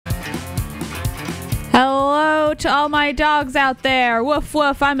Hello to all my dogs out there. Woof,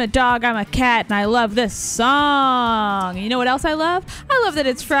 woof. I'm a dog, I'm a cat, and I love this song. You know what else I love? I love that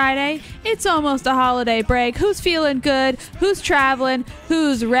it's Friday. It's almost a holiday break. Who's feeling good? Who's traveling?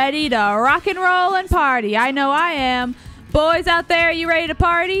 Who's ready to rock and roll and party? I know I am. Boys out there, you ready to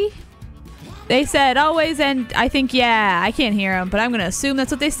party? They said always, and I think, yeah, I can't hear them, but I'm going to assume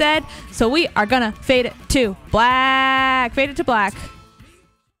that's what they said. So we are going to fade it to black. Fade it to black.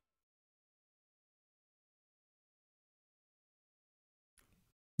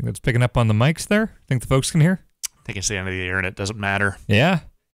 That's picking up on the mics there. Think the folks can hear? I think it's the end of the year and it doesn't matter. Yeah.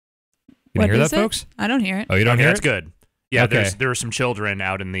 Can you hear that, is it? folks? I don't hear it. Oh, you don't hear that's it? good. Yeah, Okay. there are some children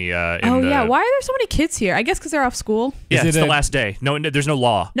out in the. Yeah. Why are there so many kids here? I guess because they're off school. Yeah, Is it's it the a- last day. No, there's no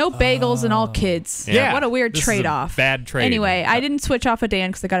law. No bagels and all kids. Yeah. What a weird This is a trade-off. bad trade. Anyway, I didn't switch off a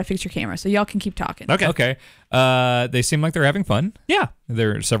Dan because I got to fix your camera, so y'all can keep talking. Okay. Okay. They seem like they're having fun. Yeah.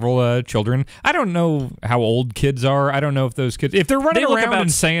 There are several children. I don't know how old kids are. I don't know if those kids, if they're running They look around about-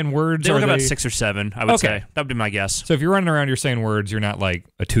 and saying words, They are look about they- 6 or 7, I would Okay. say. That would be my guess. So if you're running around, you're saying words, you're not like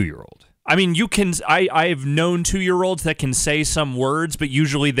a 2-year-old. I mean, you can. I've known 2-year-olds that can say some words, but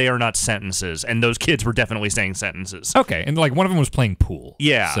usually they are not sentences. And those kids were definitely saying sentences. Okay, and like one of them was playing pool.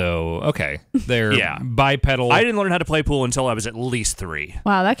 Yeah. So okay, they're Yeah. bipedal. I didn't learn how to play pool until I was at least 3.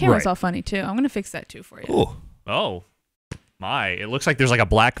 Wow, that camera's Right. all funny, too. I'm going to fix that, too, for you. Ooh. Oh, my! It looks like there's like a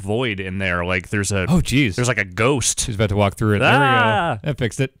black void in there. Like there's a. Oh, geez. There's like a ghost. She's about to walk through it. Ah. There we go. That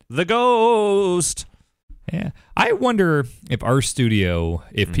fixed it. The ghost. Yeah. I wonder if our studio,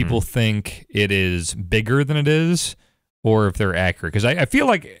 if people think it is bigger than it is, or if they're accurate. Because I feel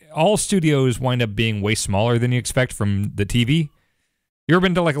like all studios wind up being way smaller than you expect from the TV. You ever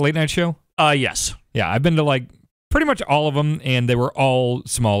been to like a late night show? Yes. Yeah, I've been to like pretty much all of them, and they were all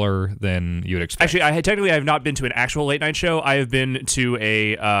smaller than you would expect. Actually, I have not been to an actual late night show. I have been to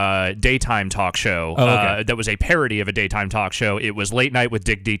a daytime talk show. Oh, okay. That was a parody of a daytime talk show. It was Late Night with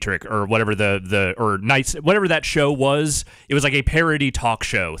Dick Dietrich, or whatever or nights, whatever that show was. It was like a parody talk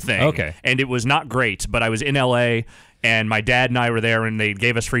show thing. Okay. And it was not great, but I was in LA. And my dad and I were there, and they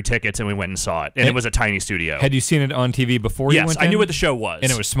gave us free tickets, and we went and saw it. And it was a tiny studio. Had you seen it on TV before you Yes, went I knew in? what the show was.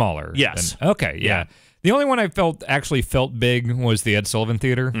 And it was smaller. Yes. Okay, yeah. The only one I actually felt big was the Ed Sullivan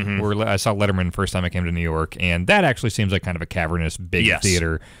Theater, where I saw Letterman first time I came to New York, and that actually seems like kind of a cavernous, big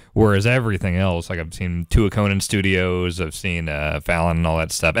theater, whereas everything else, like I've seen two of Conan Studios, I've seen Fallon and all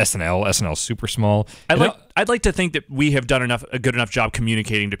that stuff, SNL's super small. I'd like to think that we have done a good enough job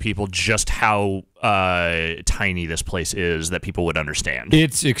communicating to people just how tiny this place is that people would understand.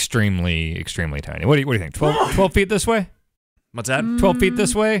 It's extremely, extremely tiny. What do you think? 12 feet this way? What's that? 12 feet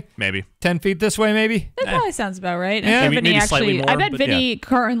this way? Maybe. 10 feet this way, maybe? That probably sounds about right. Yeah. I'm sure Maybe Vinny slightly more, I bet but Vinny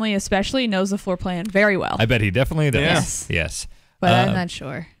currently especially knows the floor plan very well. I bet he definitely does. Yes. Yes. But I'm not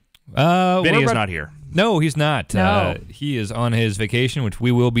sure. Vinny is not here. No, he's not. No. He is on his vacation, which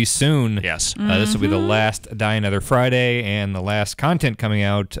we will be soon. Yes. This will be the last Die Another Friday and the last content coming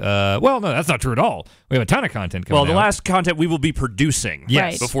out. Well, no, that's not true at all. We have a ton of content coming out. Well, the last content we will be producing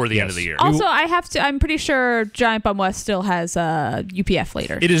Yes. before the end of the year. Also, I'm pretty sure Giant Bomb West still has UPF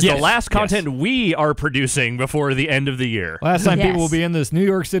later. It is Yes. the last content Yes. we are producing before the end of the year. Last time Yes. people will be in this New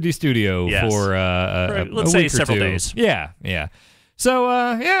York City studio Yes. for let's a say week or several two. days. Yeah, yeah. So,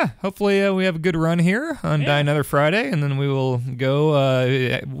 hopefully we have a good run here on Die Another Friday, and then we will go.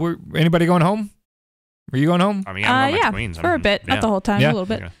 Anybody going home? Are you going home? I mean, I'm going yeah, to Queens. for a bit. Not the whole time, Yeah. a little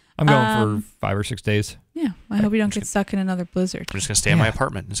bit. Yeah. I'm going for 5 or 6 days. Yeah, I hope you don't get stuck in another blizzard. I'm just going to stay in my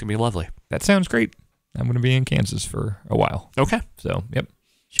apartment. It's going to be lovely. That sounds great. I'm going to be in Kansas for a while. Okay. So, yep.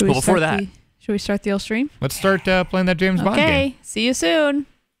 Should Well, before should we start the old stream? Let's start playing that James Bond game. Okay, see you soon.